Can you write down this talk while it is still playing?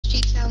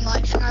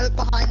I look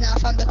behind now, I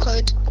found the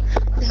code.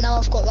 And now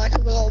I've got like a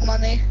lot of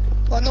money.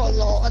 Well, not a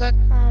lot, I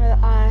don't...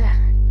 I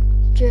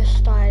just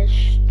started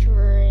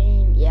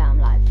stream. Yeah,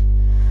 I'm live.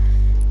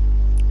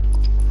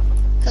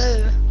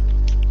 Hello.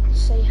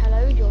 Say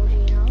hello,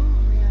 Georgina.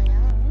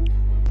 Yeah.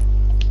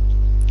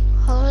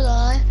 Hello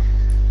there.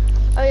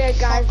 Oh yeah,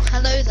 guys. Oh,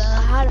 hello there.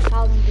 I had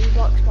 1,000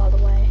 V-Bucks, by the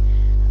way.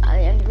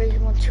 And the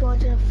reason why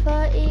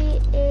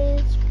 230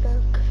 is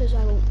because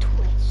I will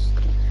twist.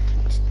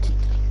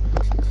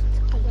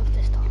 I love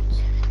this dance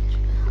so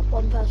much.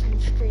 One person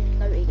stream,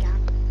 nobody can.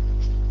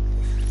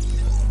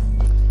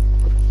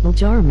 Well,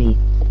 Jeremy.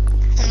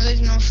 I'm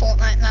losing on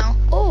Fortnite now.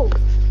 Oh!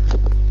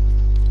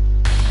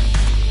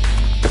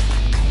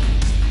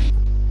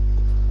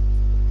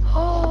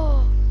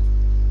 Oh!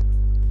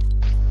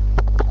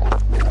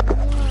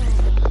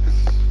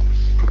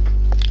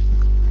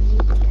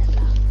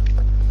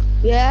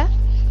 Yeah?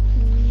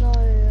 No,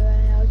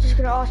 I was just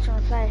gonna ask you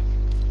to play.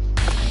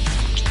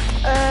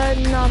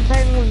 No, I'm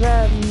playing with,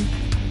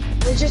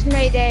 we just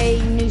made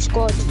a new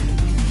squad.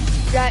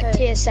 Like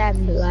Okay.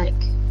 TSM, but like,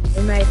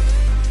 we made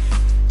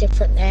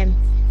different name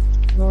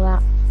and all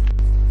that.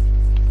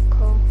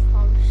 Cool,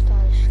 I'll just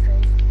start a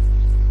stream.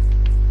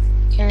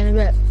 Okay, in a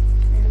bit.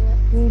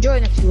 You can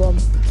join if you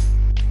want.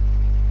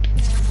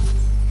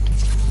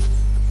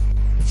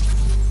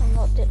 I'm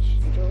not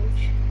ditching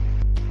George.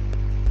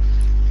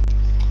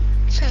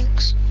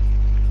 Thanks.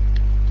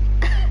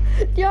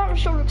 The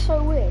outro looks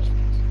so weird.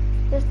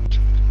 There's...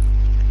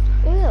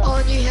 Ew.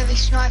 Oh, a new heavy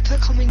sniper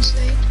coming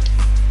soon.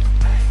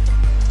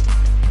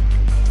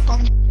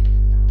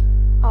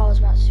 I was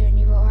about to do a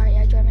new bot, right?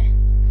 Yeah, join me.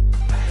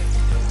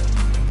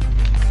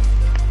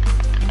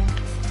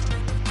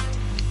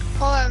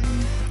 Oh,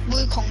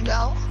 Wukong's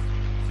out.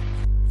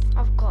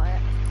 I've got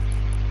it.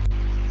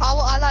 Oh,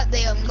 I like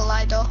the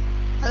glider.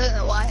 I don't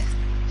know why.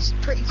 It's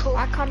pretty cool.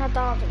 I kinda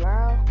dance,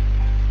 bro.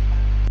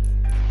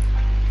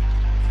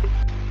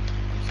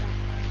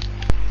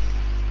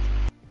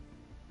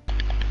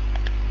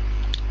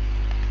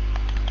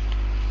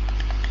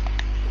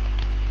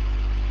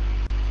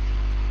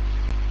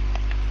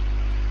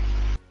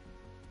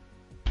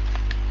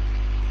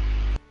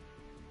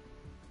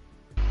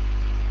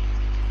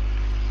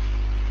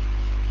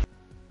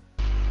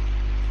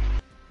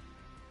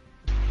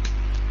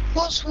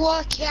 What's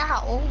work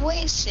out? What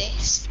is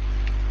this?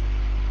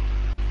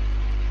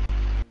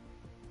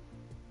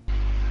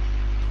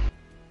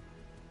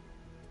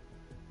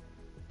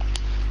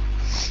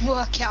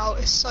 Workout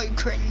is so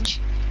cringe.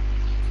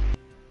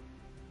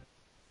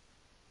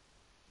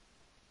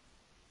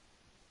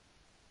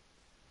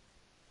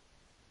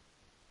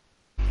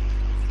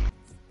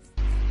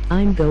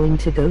 I'm going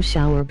to go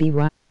shower, be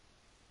right.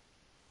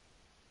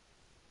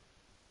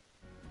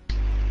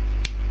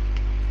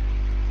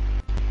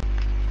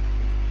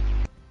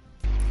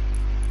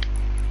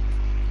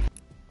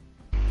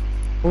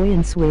 Oi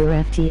and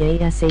swear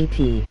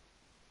FTASAP.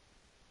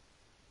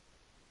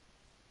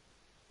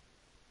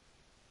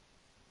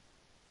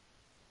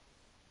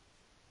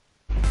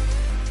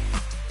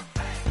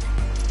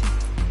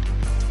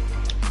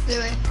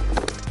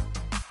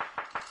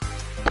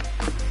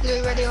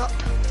 Louis, ready up.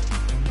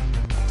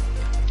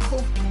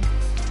 Cool.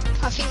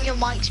 I think your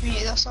mic's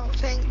muted or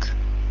something.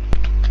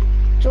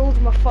 George,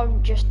 my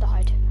phone just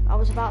died. I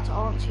was about to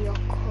answer your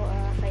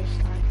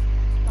FaceTime.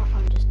 My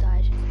phone just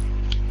died.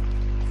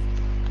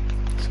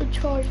 So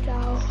charged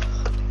now.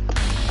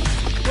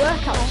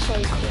 Workout's so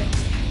quick.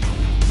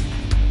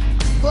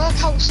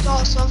 Workout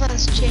starts off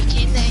as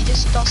chicken, then it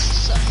just does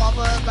some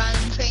other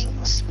random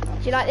things.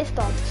 Do you like this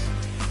dance?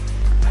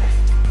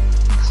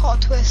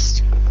 Hot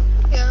twist.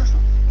 Yeah,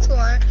 it's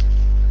alright.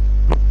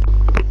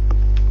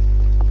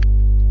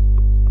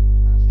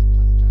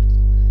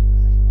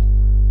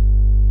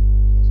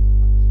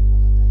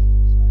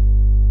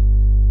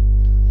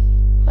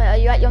 Wait, are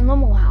you at your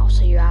normal house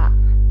or are you at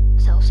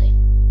Chelsea?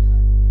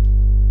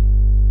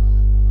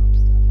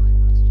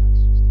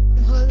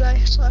 On holiday,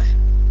 so.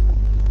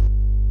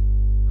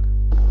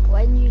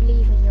 When you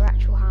leaving your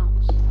actual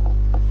house?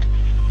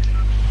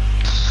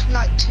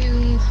 Like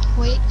 2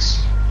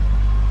 weeks.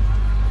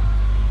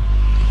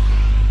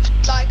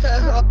 Like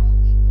a...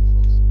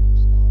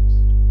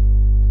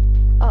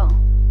 Oh.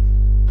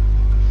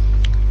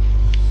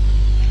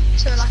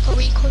 So like a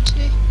week or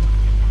 2.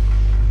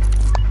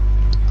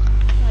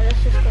 No,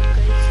 let's just go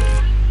crazy.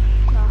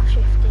 No,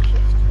 shifty.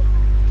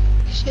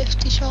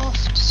 Shifty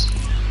shafts.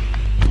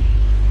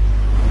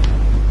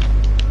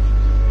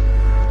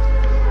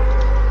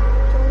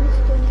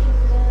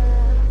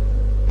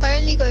 I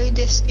only go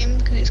this skin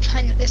because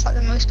it's like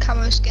the most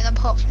camo skin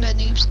apart from the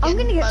noob skin. I'm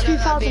gonna get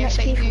 2,000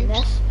 XP from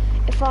this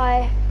if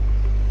I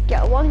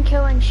get 1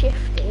 kill in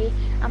shifty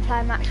and play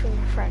a match with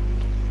a friend.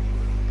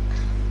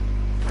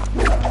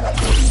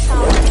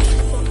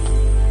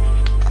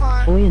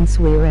 Alright. Oi and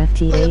swear Well, you're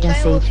playing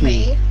with FTASAP.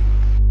 me.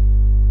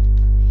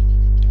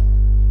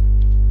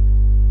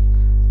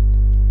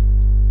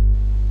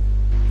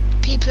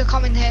 People are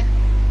coming here.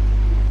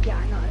 Yeah,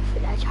 I know, for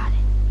their challenge.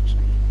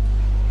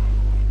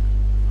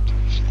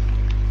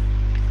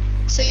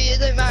 So it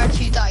don't matter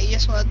if you die, you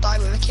just want to die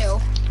with a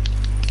kill.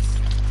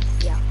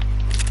 Yeah.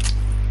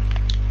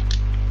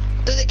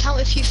 Does it count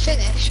if you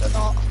finish or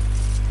not?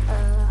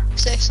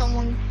 So if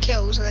someone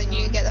kills and then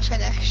you get the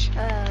finish?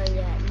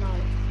 Yeah, no.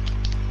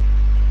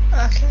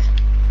 Okay.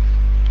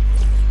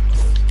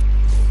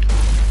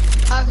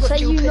 I've got Say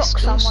dual you knock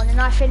pistols. someone and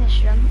I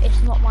finish them,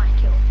 it's not my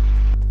kill.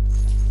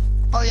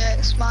 Oh yeah,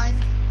 it's mine.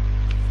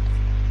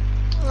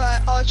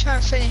 Right, I'll try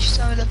and finish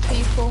some of the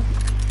people.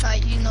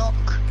 Like you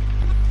knock,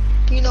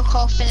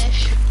 I'll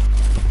finish.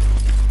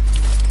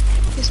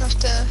 You just have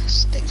to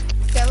stick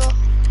together.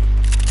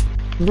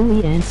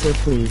 Louis, answer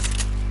please.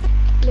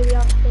 Louis,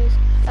 answer please.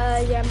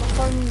 Yeah, my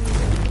phone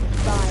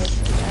died.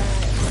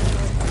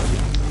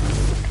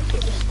 You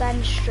just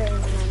stand straight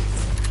and then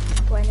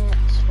when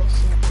it's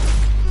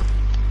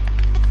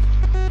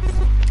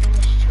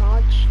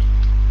charged,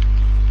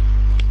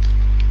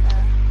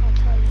 I'll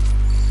tell you.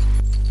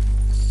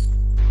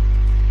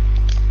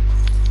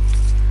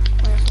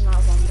 When it's not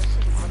one, this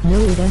is not. No,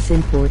 that's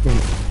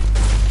important.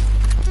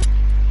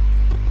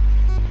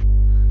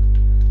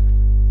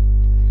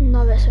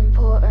 No, that's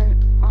important.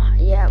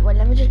 Yeah, well,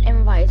 let me just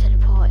invite you to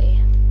the party.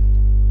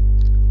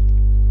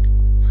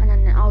 And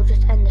then I'll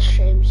just end the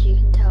stream so you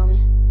can tell me.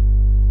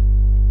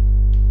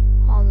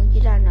 You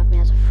don't have me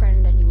as a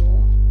friend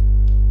anymore.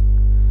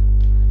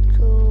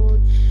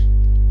 George,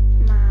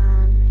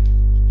 man,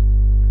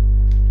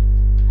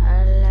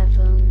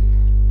 11.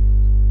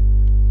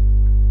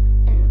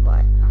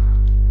 Invite.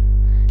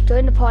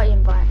 Join the party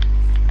invite.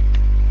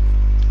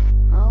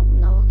 Oh,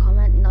 no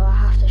comment. No, I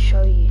have to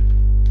show you.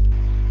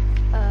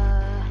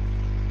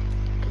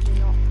 Could you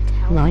not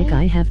tell Like me?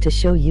 I have to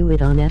show you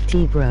it on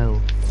FT, bro.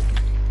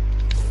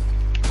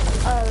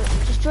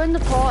 Just join the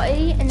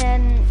party and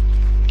then.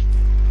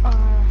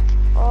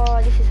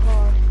 Oh, this is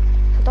hard.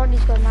 I don't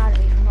need to go mad at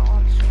me for not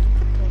answering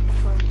because my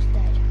phone's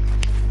dead.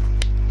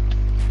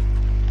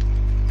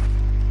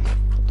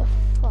 What the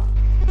fuck?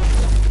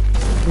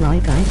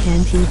 Like I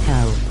can't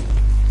tell.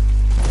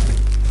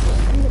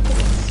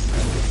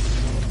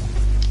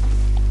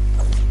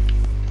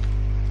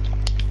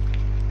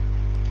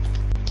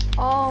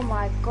 Oh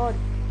my god,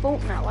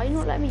 Fortnite, why are you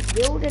not letting me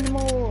build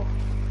anymore?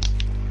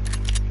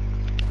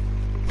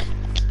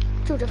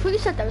 George, I thought you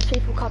said there was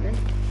people coming.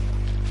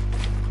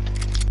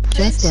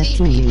 Just I didn't see FT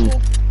me.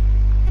 people.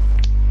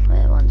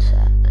 Wait one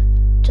sec.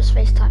 Just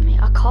FaceTime me.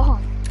 I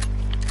can't.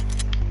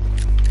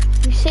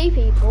 You see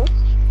people?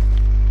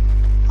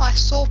 I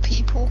saw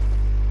people.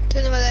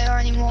 Don't know where they are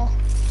anymore.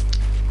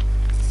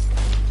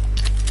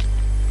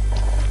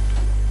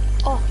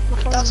 Oh, my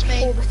phone That's is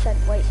me.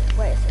 4%. Wait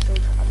a sec,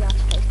 George. I'll be able to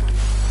FaceTime.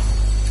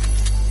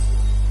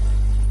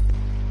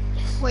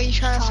 Yes. Were you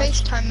trying to Charge.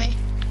 FaceTime me?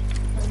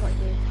 No, not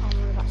you. I'm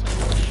worried about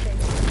something on the stream.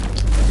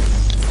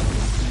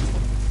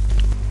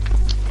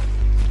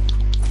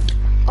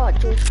 Oh,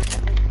 George,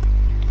 protect me.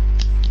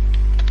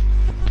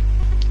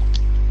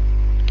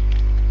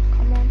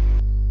 Come on.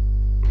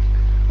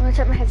 I'm gonna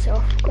take my headset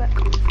off, quick.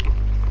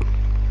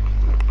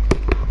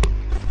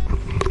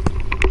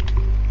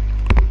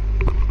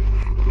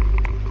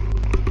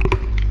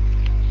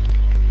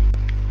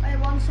 Wait,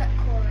 one sec,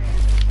 Corey.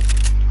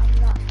 I'm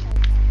not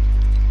FaceTime.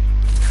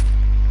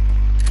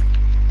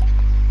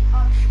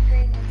 I'm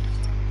streaming.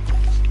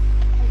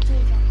 Oh,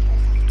 George, I'm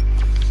FaceTime.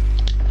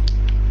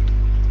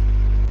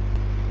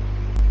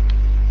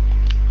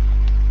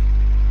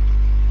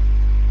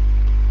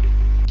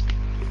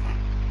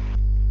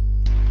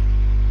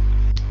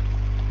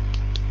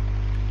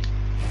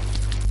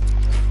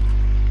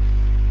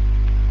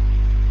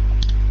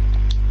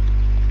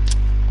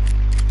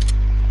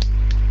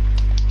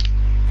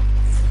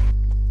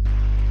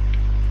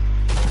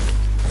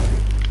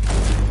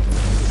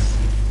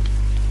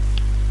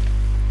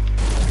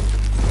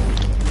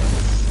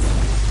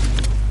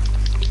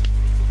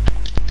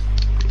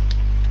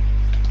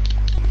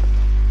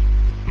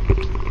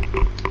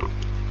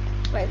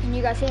 Wait, can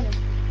you guys hear me?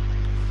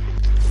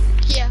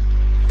 Yeah.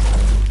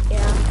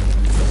 Yeah.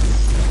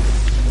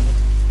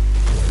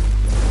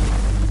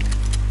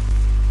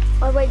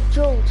 Oh wait,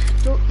 George.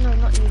 No,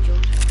 not you,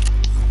 George.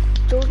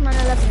 George Man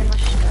 11 in my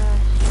stream.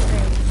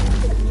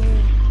 Can you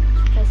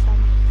play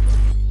some?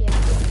 Yeah.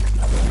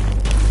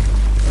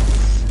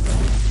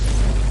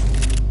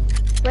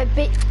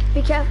 Wait,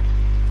 be careful.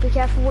 Be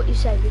careful what you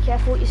say. Be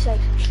careful what you say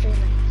 'cause I'm streaming,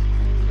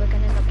 and we're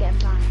gonna end up getting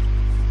banned.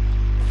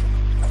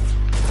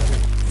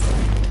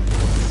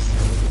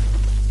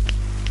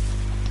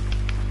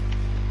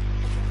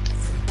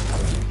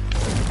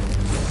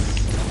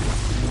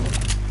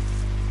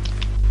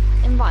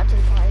 Invite him to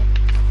the party.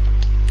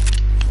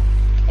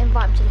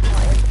 Invite him to the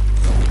party.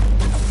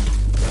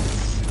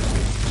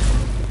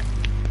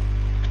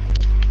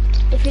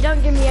 If you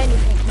don't give me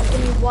anything, you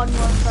give me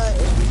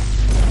 1/130.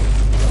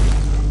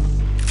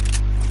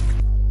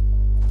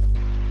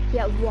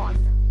 Yeah, 1.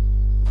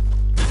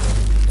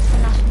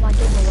 And that's for my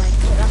giveaway,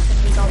 so that's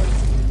gonna be going.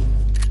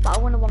 But I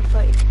want a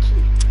 130 to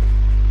keep.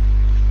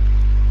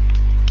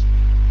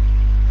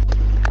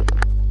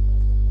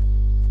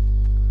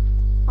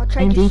 I'll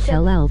trade And you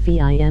tell Alfie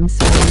I am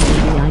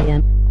sorry, I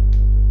am.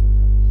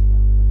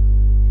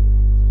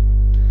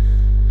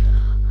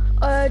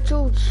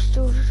 George,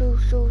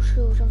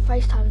 I'm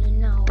FaceTiming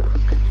now.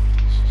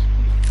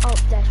 Oh,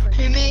 that's right.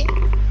 Who, me?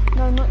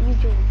 No, not you,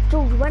 George.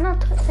 George, when I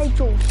say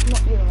George, it's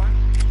not you, alright?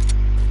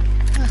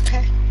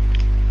 Okay.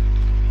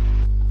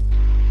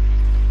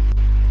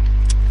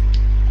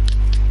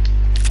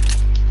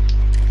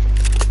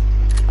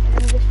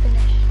 Let me just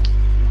finish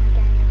my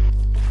game.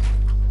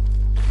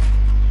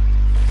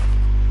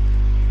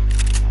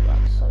 That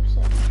looks so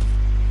sick.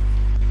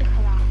 Look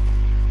at that.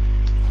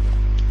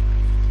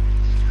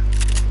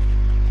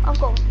 I've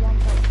got one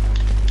point.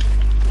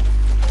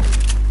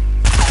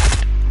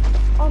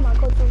 Oh my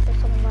god, George, there's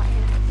someone right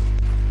here.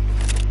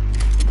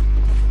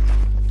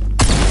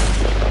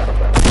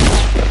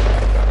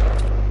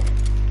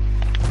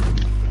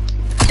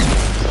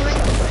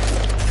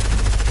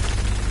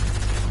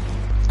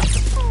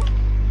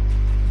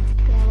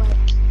 Yeah, wait.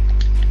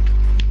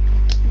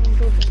 I'm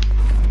George.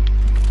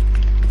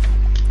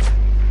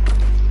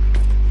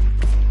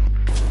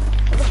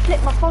 The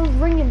flip, my phone's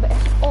ringing, but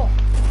it's off.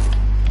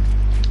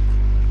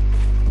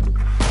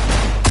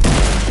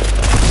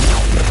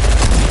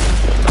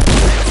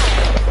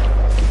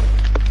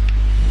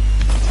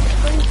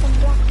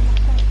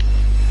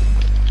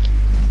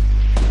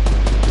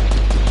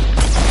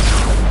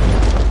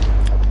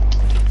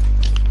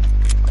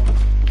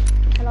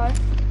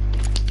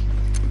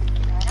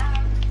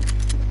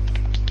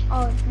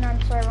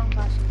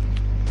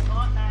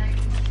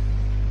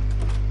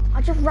 I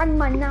just ran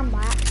my nan by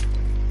accident.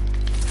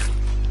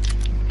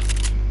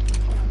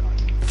 Oh my god.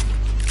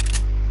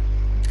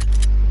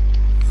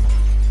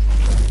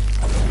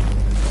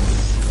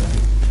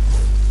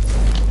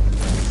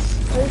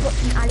 Who's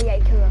watching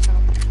alligator kill herself?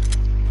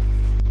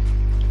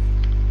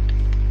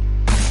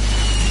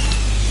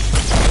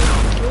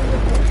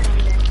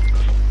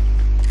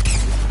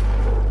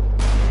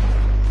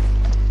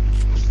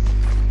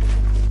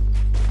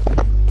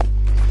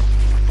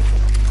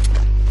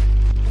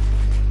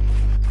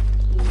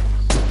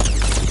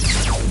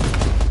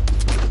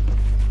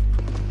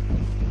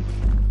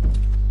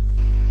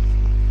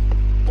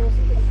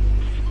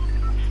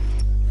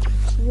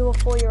 You a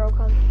 4-year-old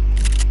cousin.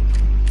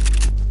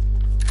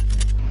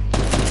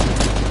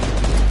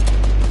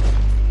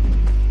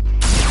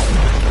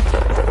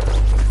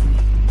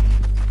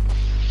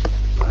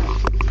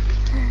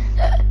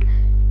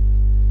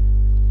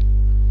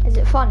 Is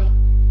it funny?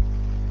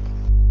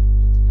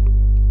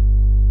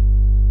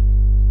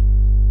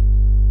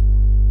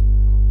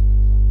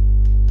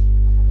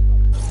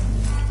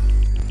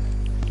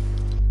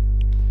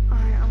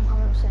 Alright, I'm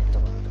coming to save the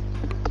world.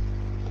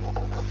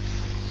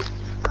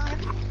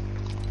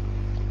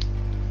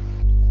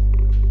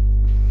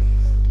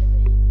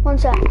 One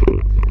sec. I'm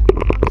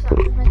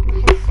just making my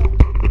headset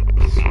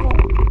small.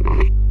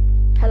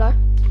 Hello?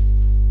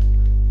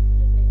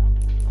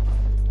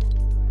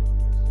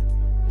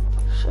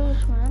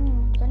 Shush, man.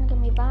 You're gonna get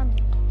me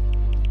banned.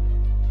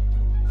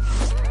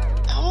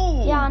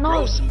 Oh, Yeah, I know.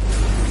 gross.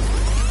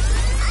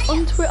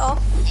 On Twitter,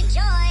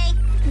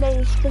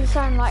 they've been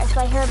saying like if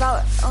they hear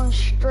about it on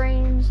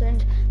streams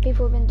and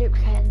people have been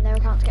duplicating, their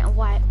accounts getting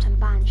wiped and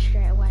banned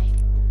straight away.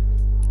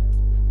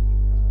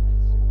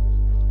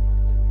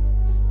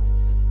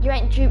 You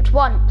ain't duped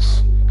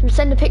once. Can you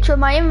send a picture of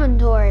my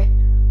inventory?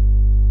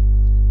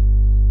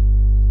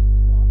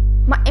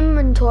 My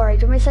inventory.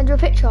 Do you want me to send you a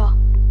picture?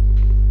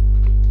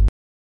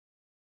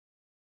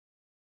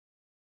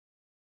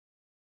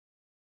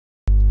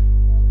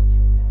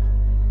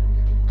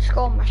 Just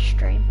go on my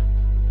stream.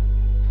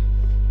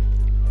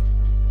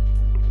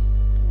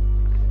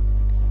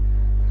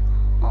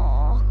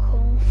 Oh,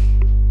 cool.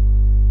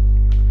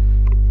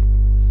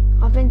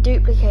 I've been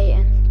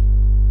duplicating.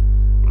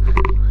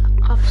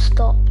 I've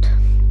stopped.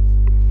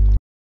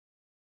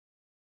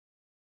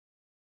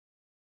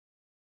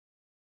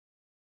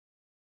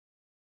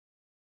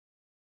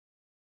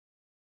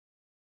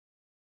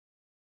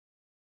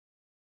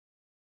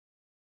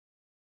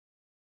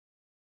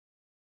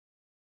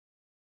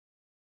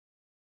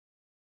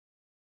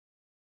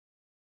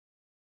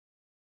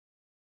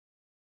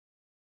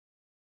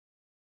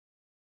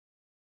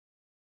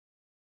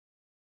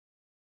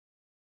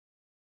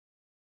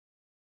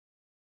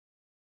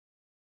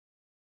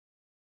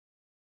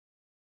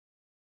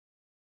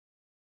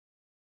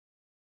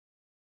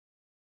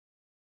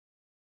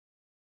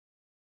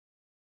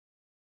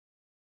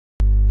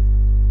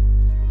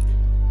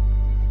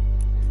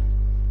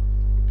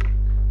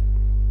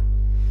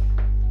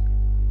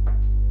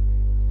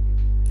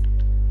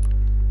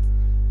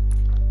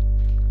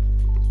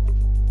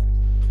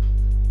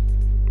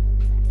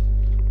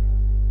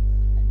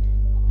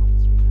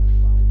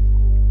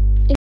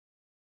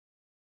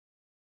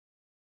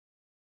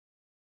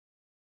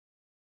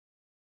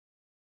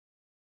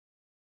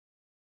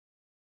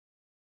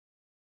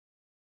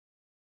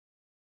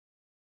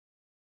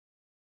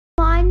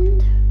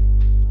 Mind?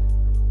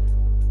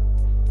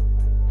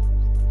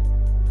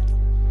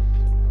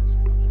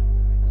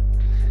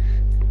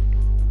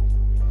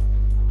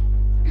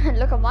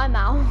 Look at my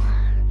mouth.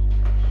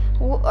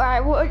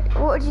 Alright, what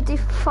would you do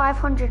for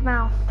 500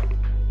 mil?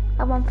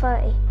 At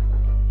 130?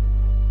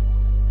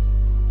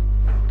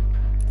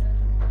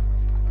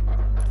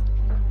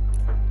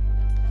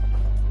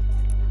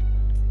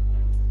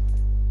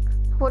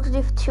 what to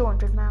do for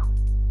 200 mil.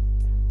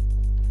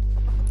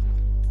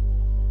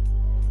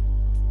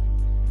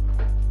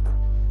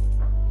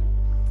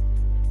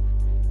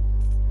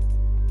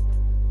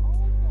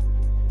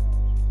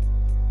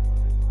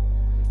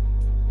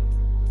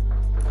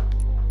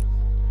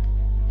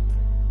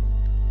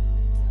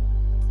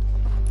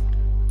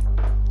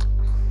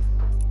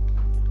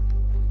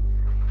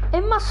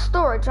 In my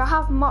storage, I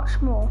have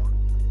much more.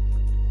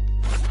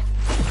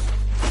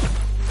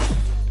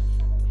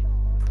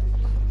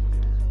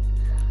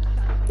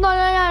 No.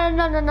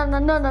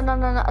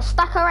 A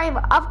stack of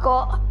rainbow. I've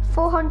got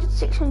 400,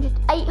 600,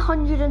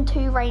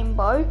 802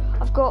 rainbow.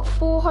 I've got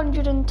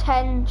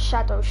 410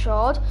 shadow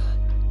shard,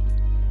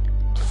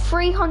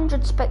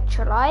 300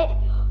 spectralite.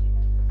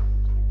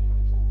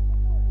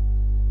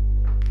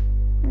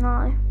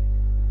 No.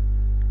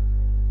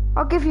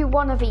 I'll give you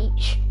one of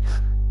each.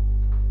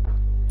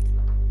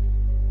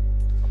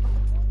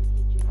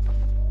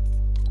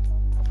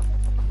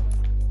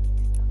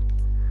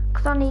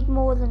 I need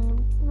more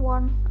than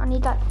one. I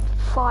need like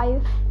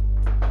 5.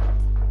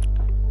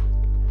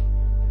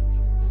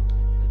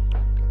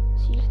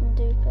 So you can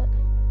do it.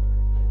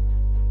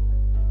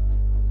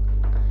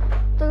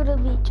 To the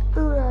beach.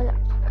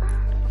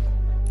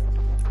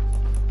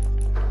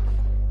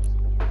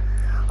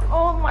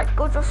 Oh my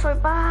god, you're so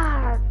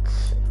bad.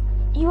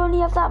 You only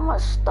have that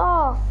much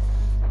stuff.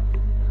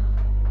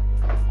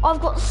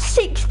 I've got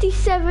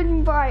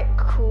 67 bright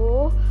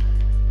core.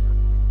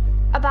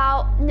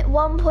 About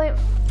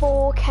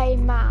 1.4k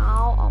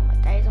mal. Oh my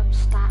days, I'm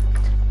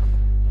stacked.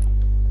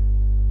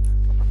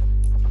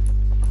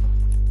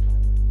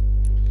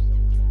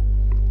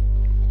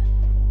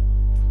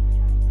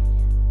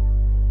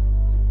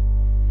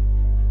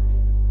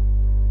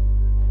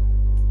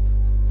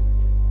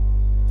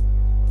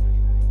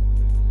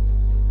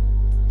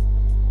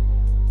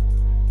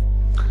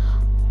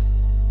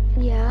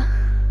 Yeah,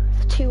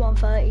 for 2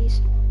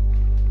 130s.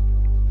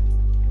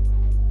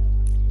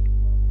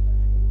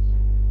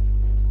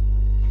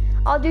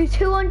 I'll do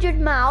 200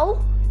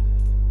 mal,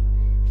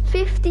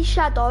 50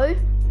 shadow,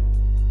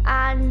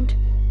 and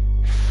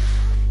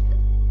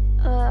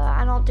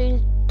I'll do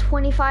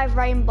 25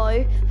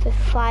 rainbow for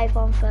 5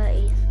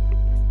 130s.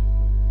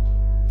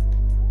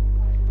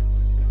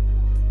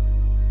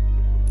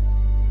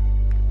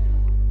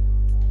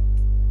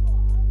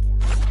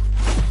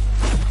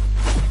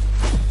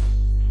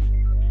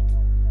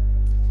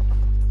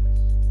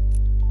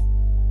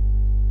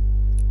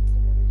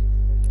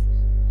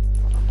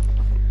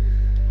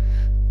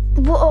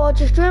 Oh,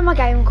 just doing my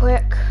game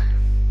quick.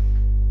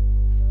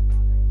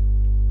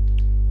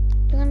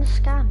 You're gonna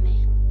scam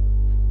me.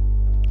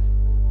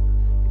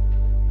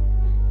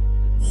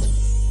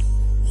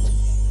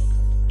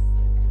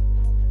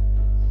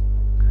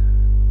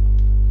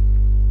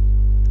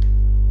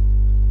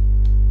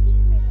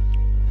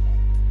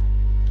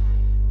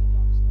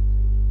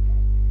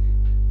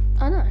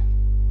 I know.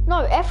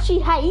 No,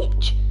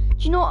 FGH. Do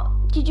you know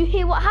what? Did you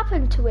hear what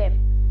happened to him?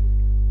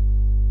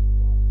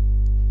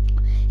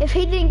 If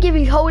he didn't give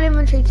his whole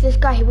inventory to this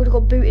guy, he would have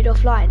got booted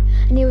offline.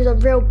 And he was a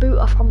real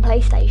booter from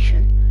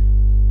PlayStation.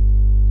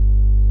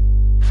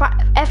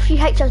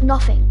 FGH has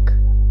nothing.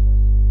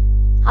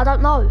 I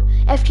don't know.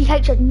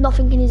 FGH has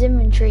nothing in his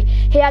inventory.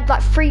 He had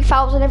like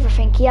 3,000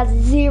 everything. He has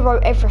 0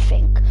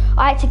 everything.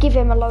 I had to give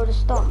him a load of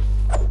stuff.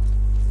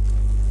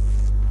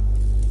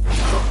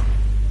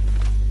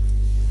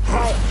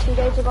 Like 2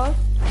 days ago.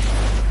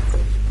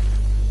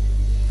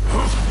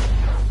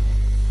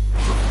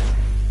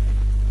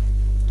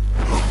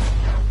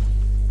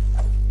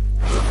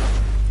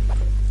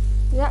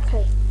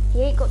 Exactly.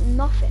 He ain't got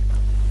nothing.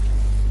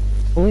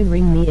 Oi,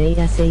 ring me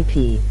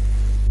ASAP.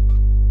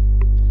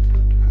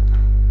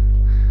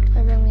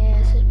 Ring me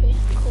ASAP.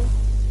 Cool.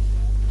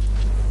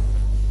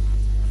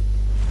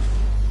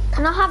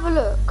 Can I have a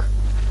look?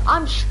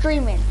 I'm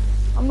streaming.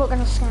 I'm not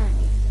gonna scan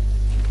you.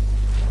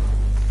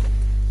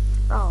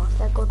 Oh, if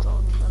they're good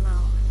rolls, then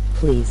I'll.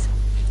 Please.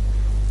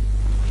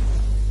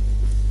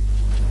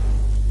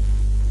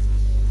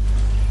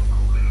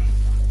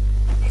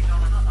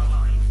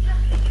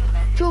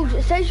 George,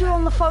 it says you're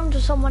on the phone to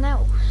someone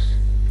else.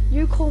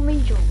 You call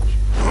me George.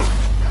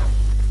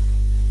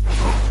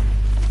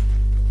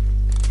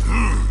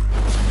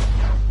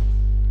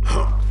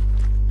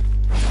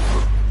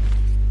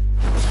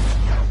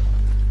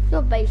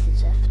 Your base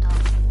is effed up.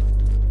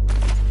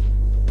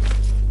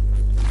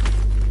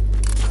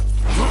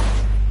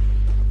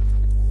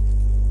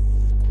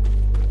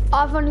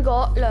 I've only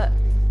got, look,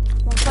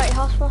 130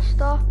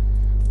 Housebuster,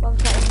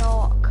 130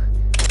 Knock,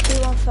 2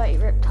 130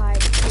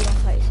 Riptide, 2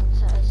 130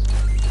 Sunsetters.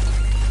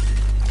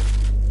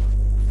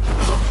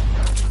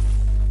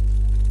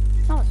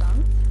 Not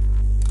done.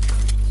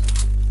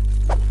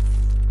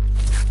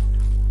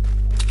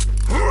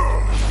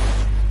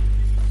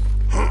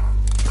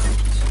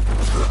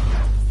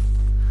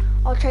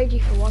 I'll trade you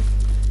for one.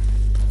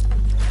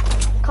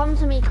 Come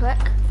to me quick.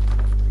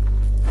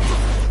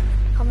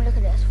 Come and look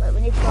at this. Wait,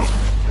 we need to go on a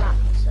flat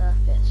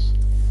surface.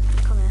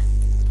 Come here.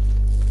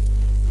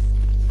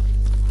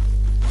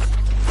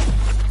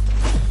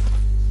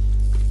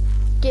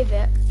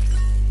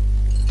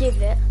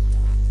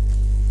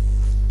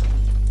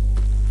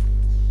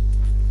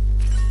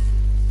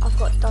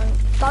 But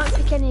don't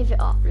pick any of it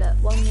up. Look,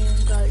 1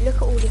 million go. Look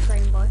at all this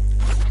rainbow.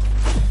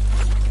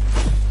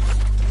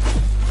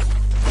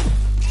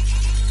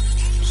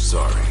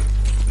 Sorry,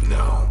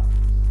 no.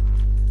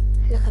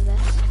 Look at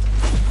this.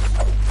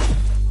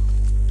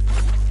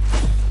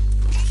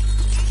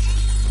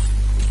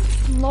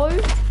 No,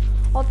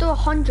 I'll do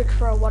 100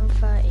 for a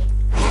 130.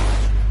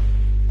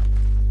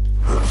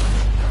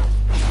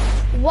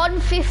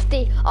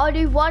 150. I'll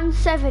do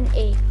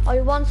 170. I'll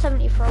do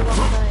 170 for a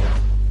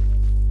 130.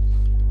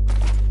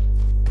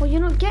 Well,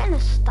 you're not getting a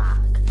stack.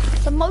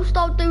 The most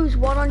I'll do is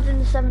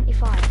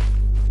 175.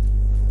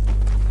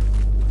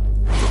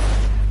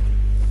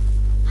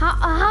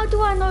 How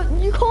do I know?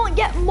 You can't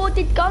get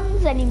modded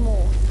guns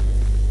anymore.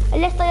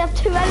 Unless they have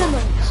 2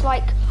 elements,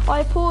 like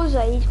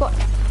itzfuze, he's got,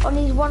 on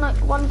his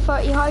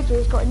 130 Hydra,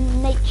 he's got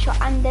nature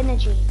and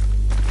energy.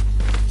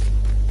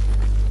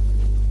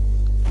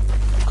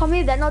 Come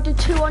here then, I'll do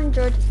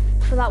 200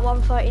 for that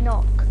 130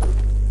 knock.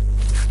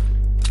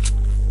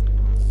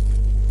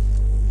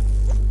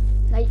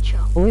 Nature.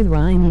 Oi,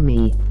 ring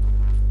me.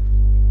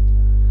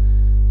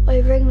 Oh,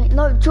 you ring me.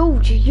 No,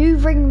 George, you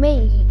ring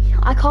me.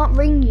 I can't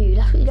ring you,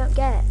 that's what you don't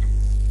get.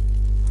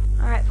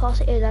 Alright,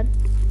 pass it here then.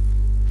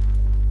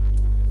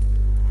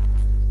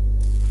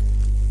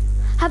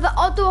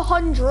 I'll do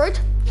 100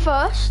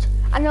 first,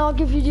 and then I'll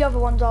give you the other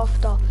ones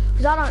after,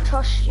 because I don't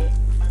trust you.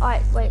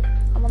 Alright, wait,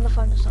 I'm on the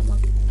phone to someone.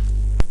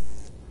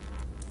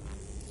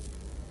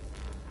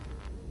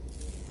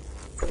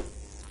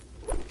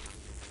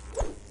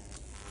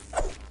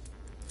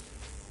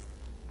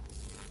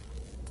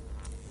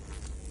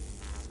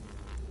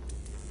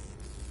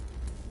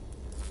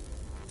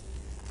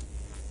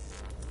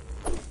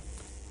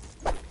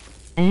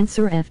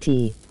 Answer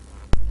FT.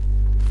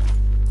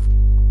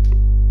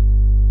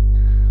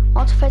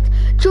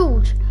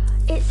 George,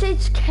 it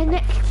says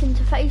connecting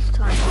to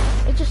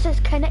FaceTime. It just says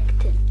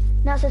connecting.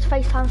 Now it says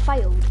FaceTime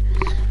failed.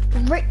 Oh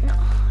my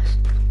God.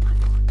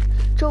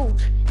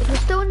 George, if you're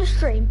still in the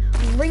stream,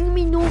 ring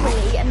me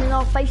normally and then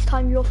I'll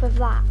FaceTime you off of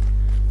that.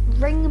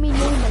 Ring me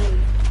normally.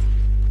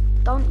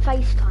 Don't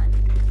FaceTime.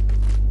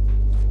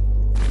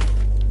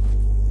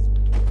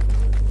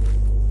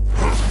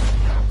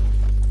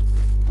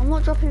 I'm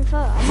not dropping first.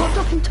 I'm not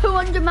dropping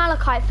 200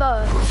 Malachite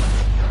first.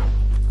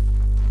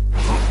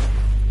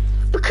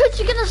 Because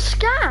you're gonna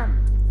scam.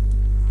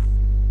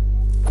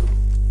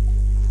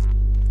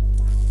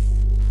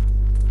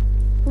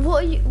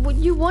 What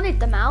you wanted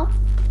them out?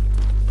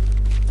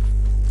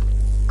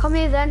 Come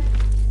here then.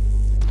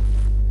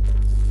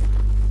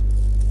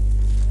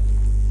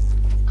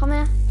 Come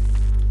here.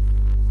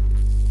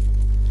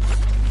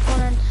 Go on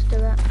then, just do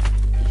it.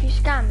 If you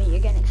scam me, you're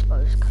getting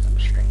exposed because I'm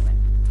streaming.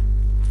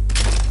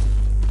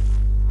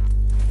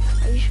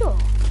 Are you sure?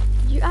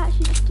 Did you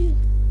actually just do that?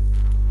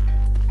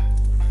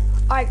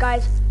 Alright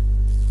guys,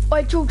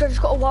 wait, George, I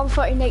just got a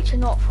 130 nature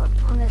knot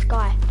from this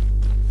guy.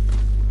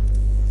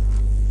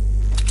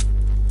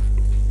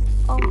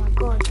 Oh my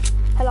God.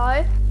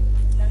 Hello?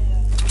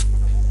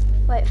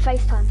 Wait,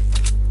 FaceTime.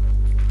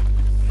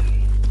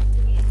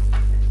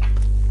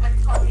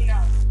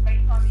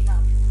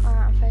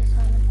 Alright, I'm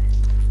FaceTiming.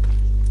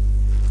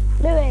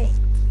 Louis.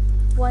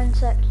 1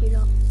 sec, you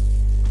lot.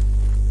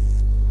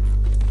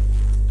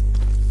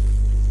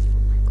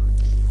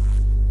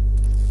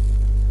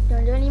 You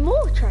want to do any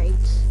more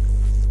trades?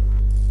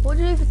 What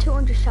do you do for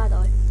 200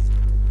 shadow?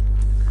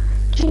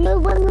 Do you know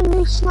when the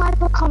new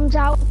sniper comes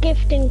out,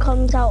 gifting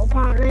comes out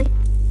apparently?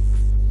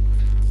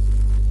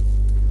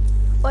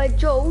 Wait,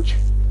 George.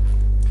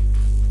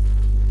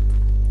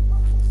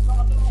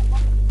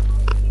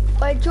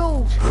 Wait,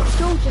 George,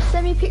 just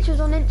send me pictures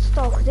on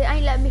Insta because it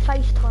ain't letting me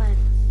FaceTime.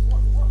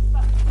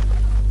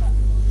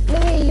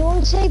 Louis, you want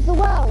to save the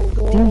world?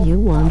 Or? Do you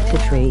want to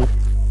trade?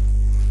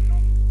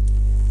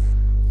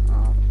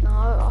 Oh, no,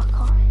 I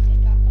can't.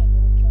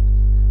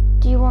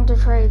 Do you want to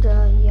trade?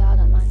 Yeah, I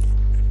don't mind.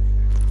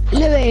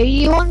 Louis,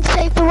 you want to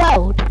save the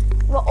world?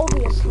 Well,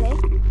 obviously,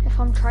 if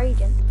I'm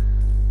trading.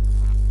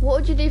 What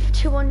would you do for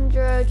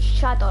 200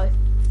 shadow?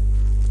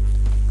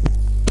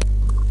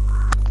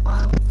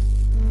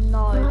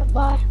 No. Not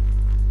bad.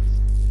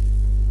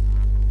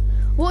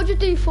 What would you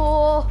do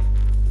for...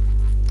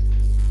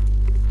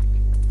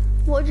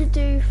 What would you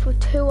do for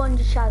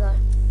 200 shadow?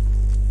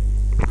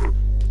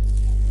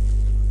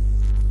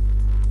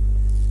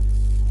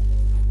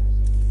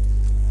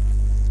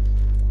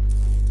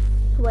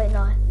 Wait,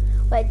 no.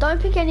 Wait,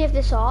 don't pick any of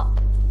this up.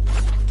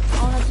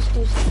 I wanna just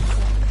do something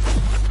quick.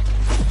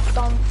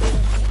 Don't even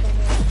pick any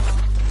of that.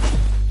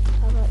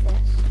 How about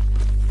this?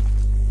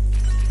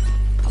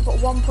 I've got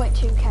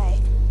 1.2k.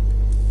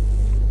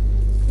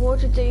 What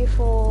would you do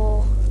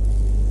for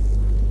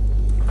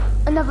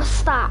another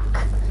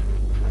stack?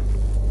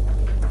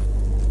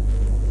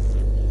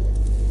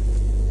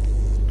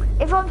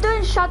 If I'm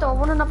doing shadow, I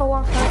want another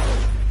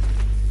 130.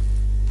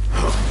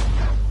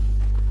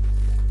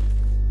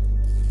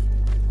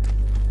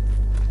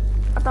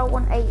 I don't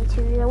want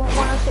 82, I want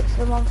 106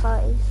 and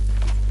 130s.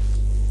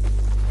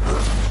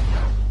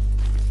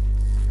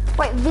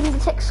 Wait,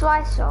 Vinditech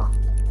Slicer.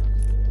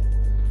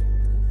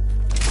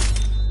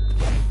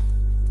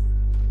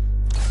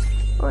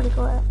 Already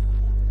got it.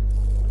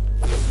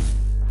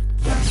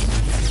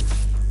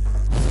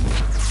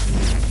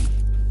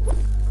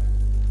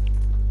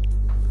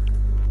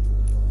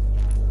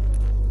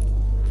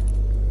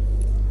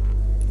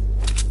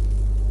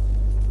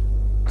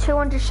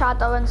 $200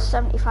 shadow and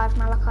 75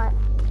 malachite.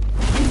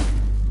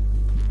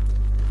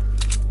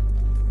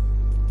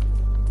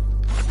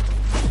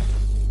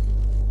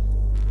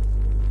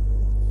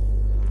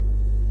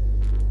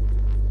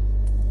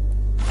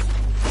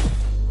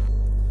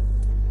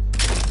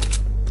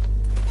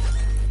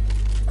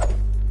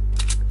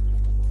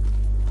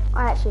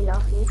 I actually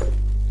love you.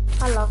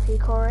 I love you,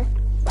 Corey.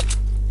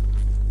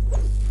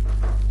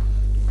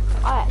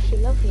 I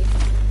actually love you.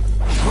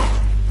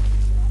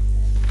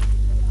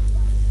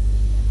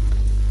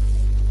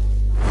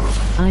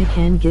 I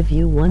can give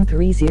you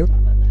 130.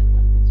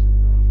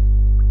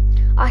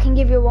 I can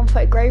give you a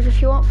 130 grave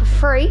if you want for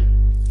free,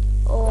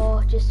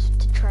 or just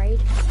to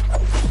trade.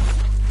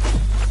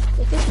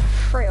 If it's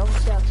free,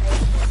 obviously I'll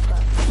take it,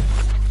 but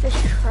if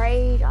it's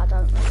trade, I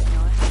don't really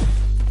know.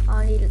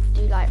 I only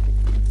do like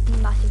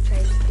massive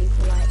trades with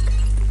people like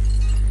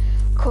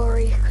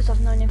Corey, because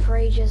I've known him for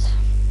ages.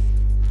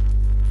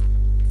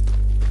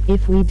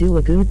 If we do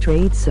a good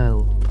trade,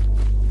 so.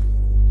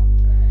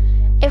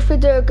 If we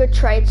do a good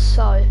trade,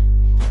 so.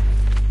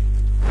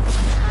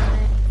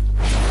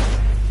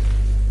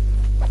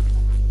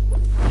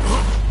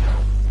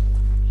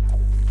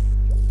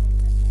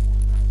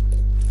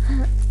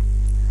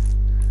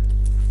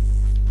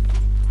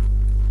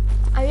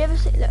 Have you ever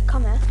seen, look,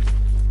 come here.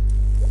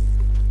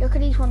 Look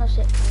at these one I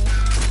sent to me.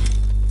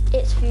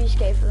 Itzfuze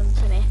gave them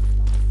to me.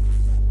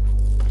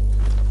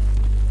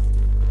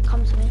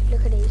 Come to me,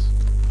 look at these.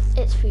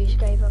 Itzfuze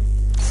gave them.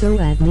 So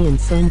add me and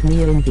send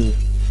me an invite.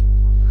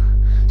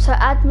 So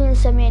add me and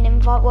send me an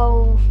invite.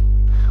 Well,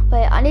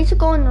 wait, I need to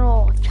go on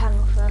your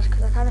channel first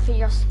because I kind of think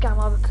you're a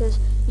scammer, because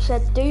you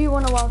said, do you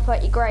want a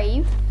 130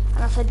 grave?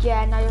 And I said,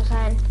 yeah. Now you're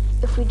saying,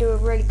 if we do a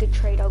really good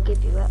trade, I'll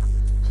give you it.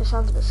 So it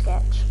sounds a bit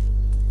sketch.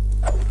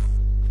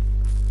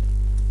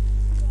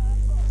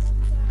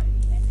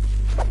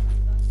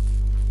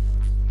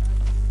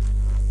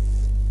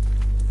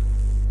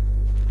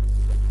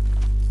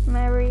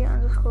 Mary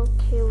underscore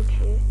killed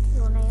you.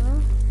 Your name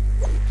is?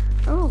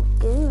 Oh,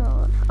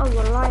 good. Oh,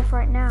 you're live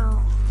right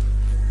now.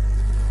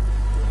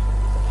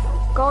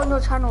 Go on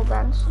your channel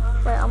then.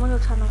 Wait, I'm on your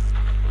channel.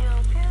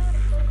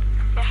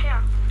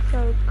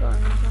 So go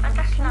on your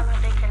channel.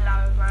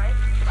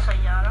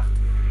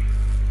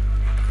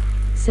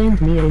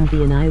 Send me an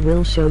invite and I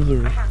will show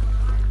you.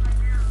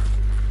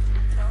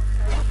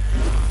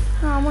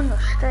 No, I'm on your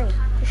stream.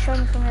 Just show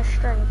me from your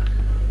stream.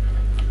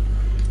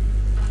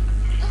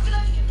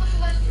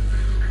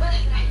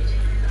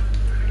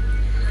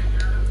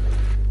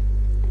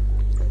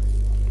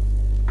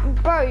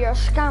 Bro, you're a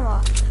scammer.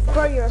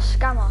 Bro, you're a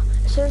scammer.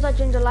 As soon as I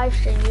joined the live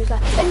stream, he was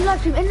like, in the live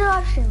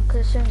stream,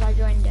 because as soon as I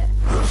joined it.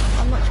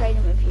 I'm not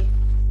trading with you.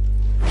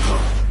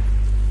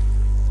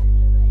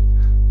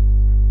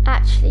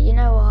 Actually, you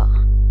know what?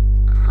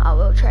 I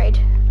will trade.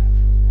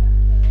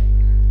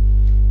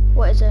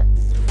 What is it?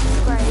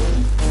 Great.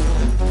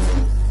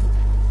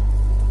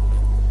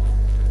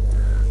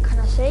 Can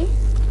I see?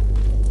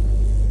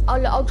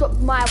 I'll drop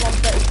my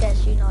 130 there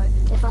so you know.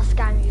 If I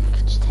scam you, you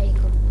can just take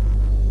them.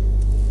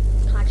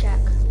 Can I check?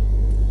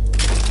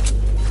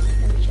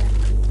 Let me check.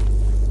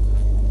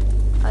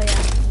 Oh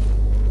yeah.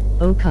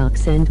 Oh cock,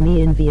 send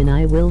me invite and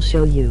I will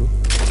show you.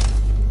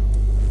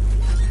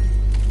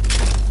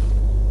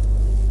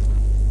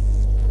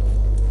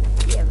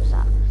 Yeah, what's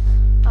that?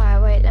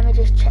 Alright, wait, let me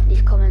just check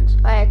these comments.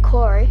 Alright,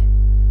 Corey.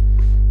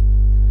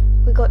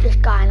 We got this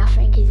guy and I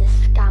think he's a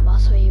scammer,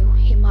 so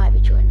he might be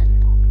joining.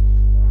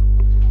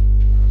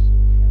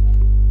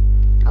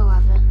 Oh, I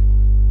haven't.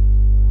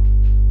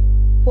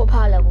 What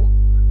power level?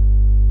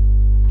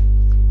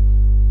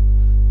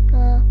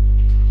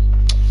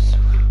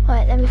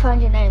 Right, let me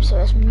find your name. So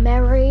it's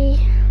Mary.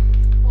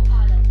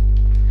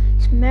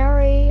 It's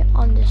Mary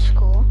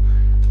underscore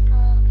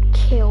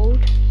killed.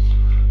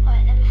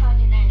 Right, let me find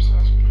your name. So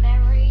it's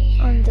Mary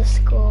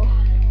underscore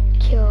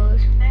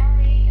killed.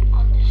 Mary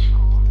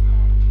underscore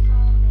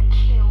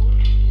killed.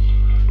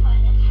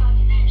 Right, let me find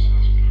your name. So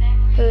it's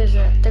Mary. Who is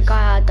it? The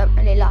guy I don't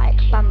really like.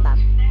 Bam Bam.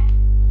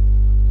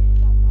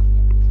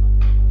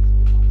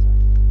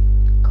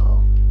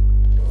 Cool.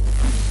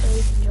 So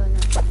you can join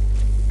them.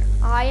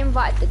 I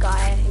invited the guy,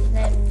 his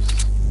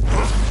name's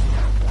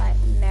like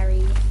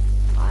Mary,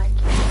 or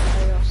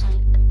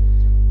something.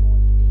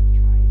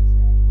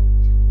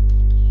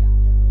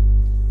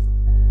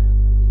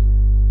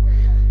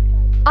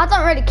 I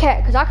don't really care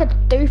because I could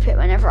dupe it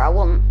whenever I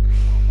want.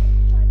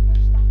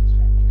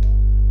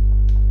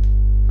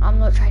 I'm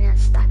not trying to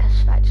stack a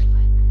spatula.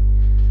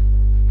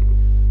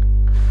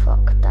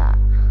 Fuck that.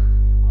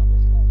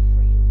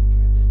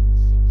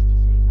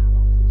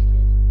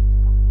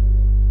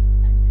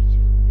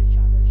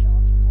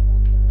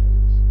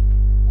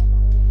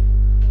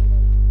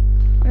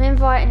 I'm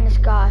inviting this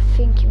guy, I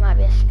think he might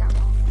be a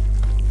scammer.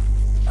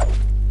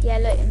 Yeah,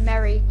 look,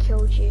 Mary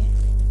killed you.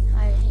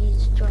 Oh,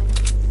 he's joined.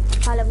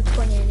 High level 12.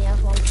 20 and he has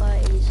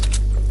 130s.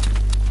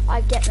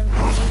 I get them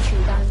from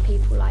YouTube and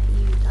people like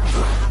you. That's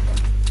what I have them.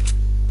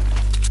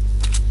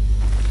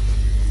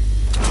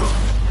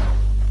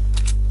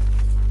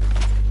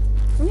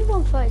 How many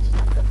 130s does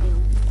that put me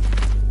on?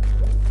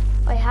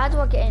 Wait, how do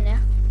I get in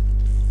there?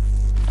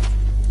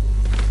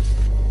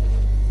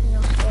 In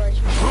your storage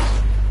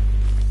space.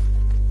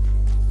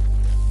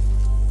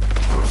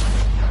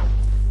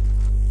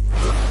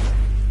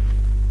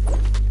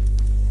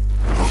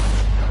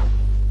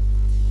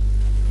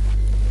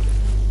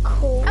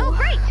 Cool. Oh,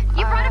 great!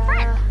 You brought a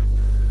friend.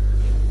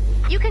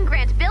 You can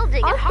grant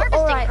building and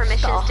harvesting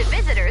permissions to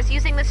visitors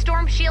using the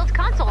Storm Shield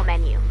console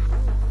menu.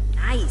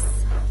 Nice.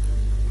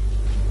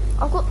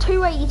 I've got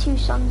 282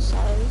 sun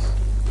cells.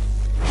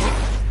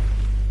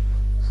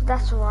 So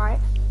that's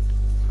alright.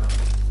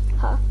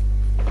 Huh?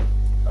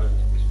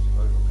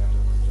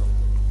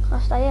 Can I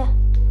stay here?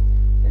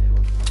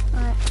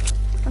 Alright.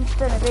 I'm just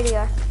doing a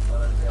video.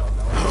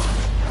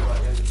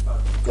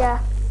 Yeah.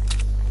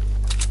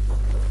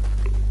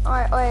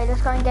 Alright, wait,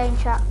 let's go in game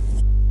chat.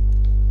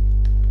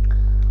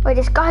 Wait,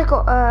 this guy's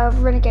got a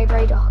renegade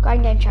radar. Go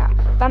in game chat.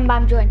 Bam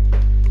Bam join.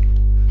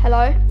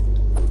 Hello?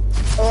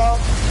 Hello.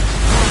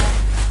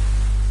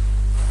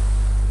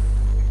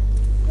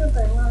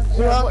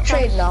 You want to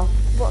trade now?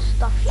 What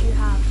stuff do you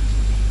have?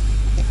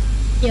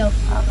 Yo.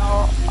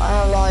 I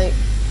have like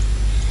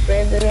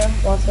Brave Digger,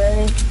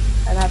 130,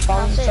 and I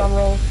found some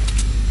roll.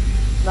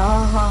 I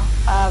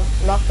have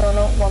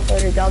Nocturnal,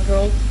 130 Gouge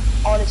Roll,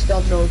 Onyx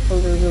Gouge Roll,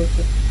 full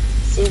resolution.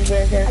 Seed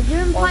Breaker, Are you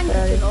in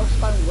Plankton or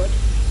Stonewood?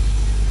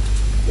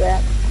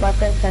 Yeah, my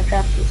friend can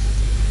craft this.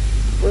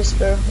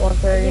 Whisper,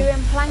 130. Are you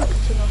in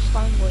Plankton or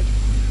Stonewood?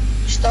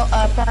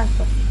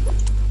 Plankton.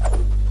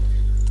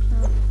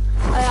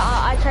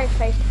 I trade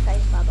face to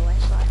face, by the way,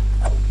 so.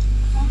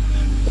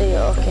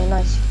 Yeah, okay,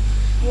 nice.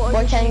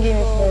 What can you give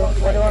me for?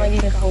 What do you want to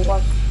give me for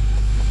one?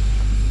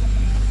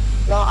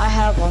 No, I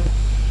have one.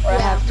 Or I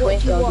have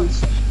 20 of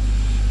these.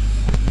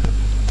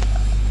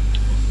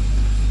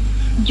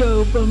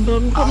 Yo, Bum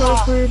Bum, come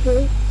over here,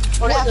 bro.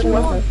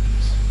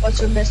 What's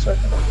your best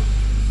weapon?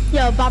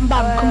 Yo, Bam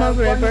Bam, come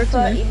over here, bro, to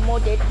me. 130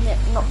 modded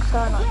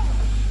Nocturnal.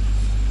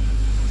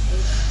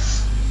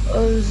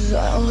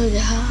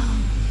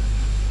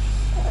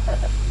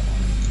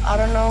 I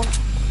don't know.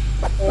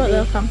 What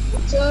they'll come?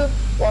 2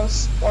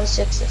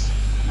 1/6s.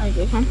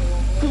 Okay, come.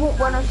 You want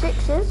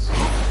 106s?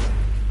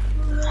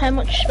 How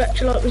much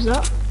spectralite was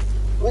that?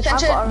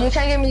 You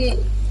can give me.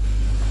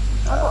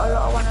 I've got a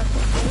lot of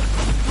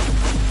 106s.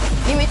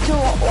 Give me 2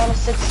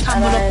 1/6s.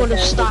 I'm gonna put a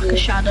stack of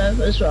shadow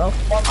as well.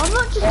 I'm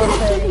not just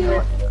gonna give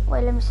you.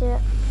 Wait, let me see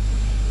it.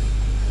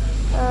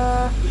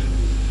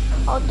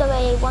 I'll do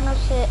a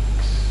 106.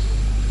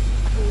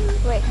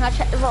 Wait, can I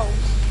check the rolls?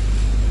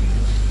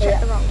 Check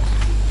the rolls.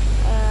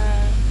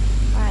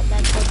 Right,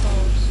 then the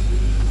rolls.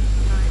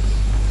 Nice.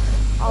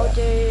 I'll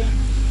do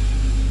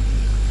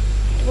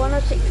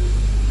 106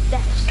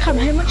 deaths. Come,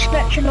 how much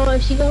spectralite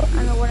have you got?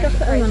 And a 106 Drop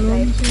it razor on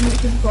blade. and see how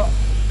much you've got.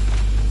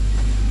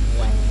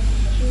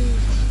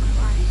 Jesus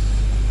Christ.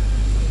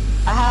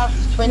 I have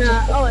 20.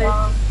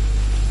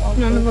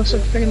 None of us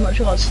have pretty much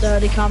got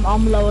sturdy cam.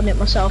 I'm low on it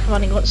myself, I've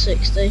only got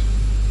 60. I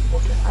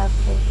have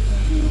 40.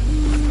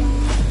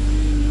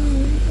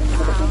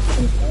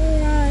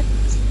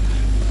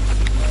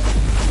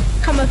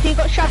 Come on, have you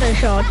got shadow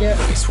shard yet?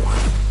 Nice one.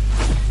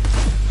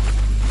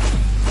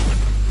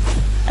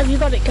 Have you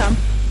got it, Cam?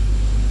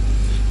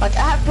 Like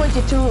I have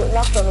 22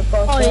 left on the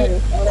first. Oh,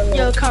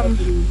 yo, come.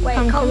 Wait,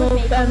 Come with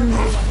me,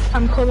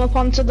 up, come up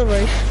onto the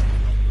roof.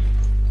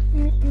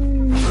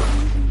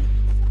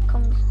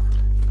 Come.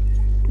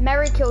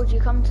 Mary killed you,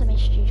 come to me,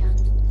 Stu-Jan.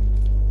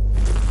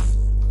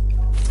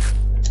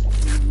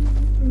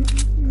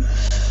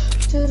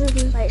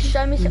 Wait,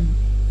 show me some.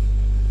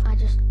 I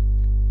just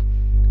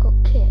got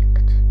kicked.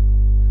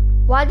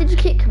 Why did you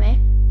kick me?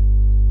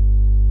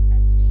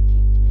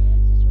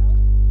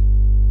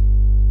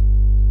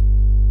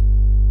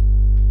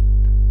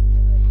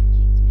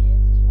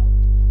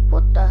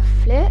 What the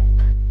flip?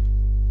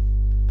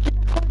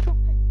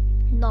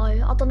 No,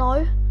 I don't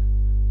know.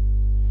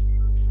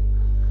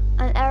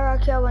 An error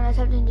occurred when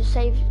attempting to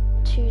save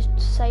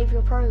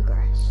your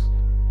progress.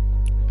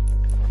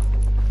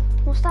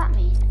 What's that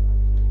mean?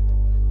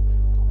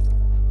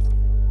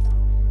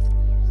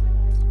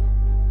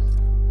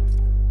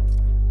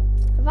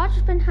 Have I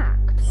just been hacked?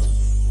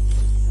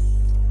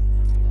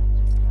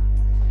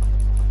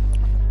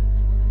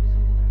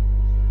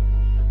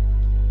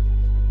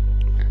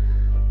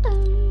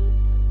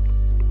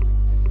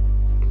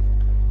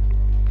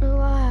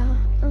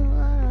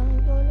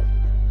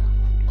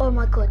 Oh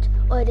my god.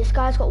 Oh, this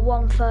guy's got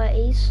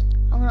 130s.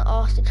 I'm gonna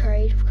ask to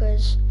trade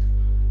because,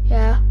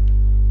 yeah.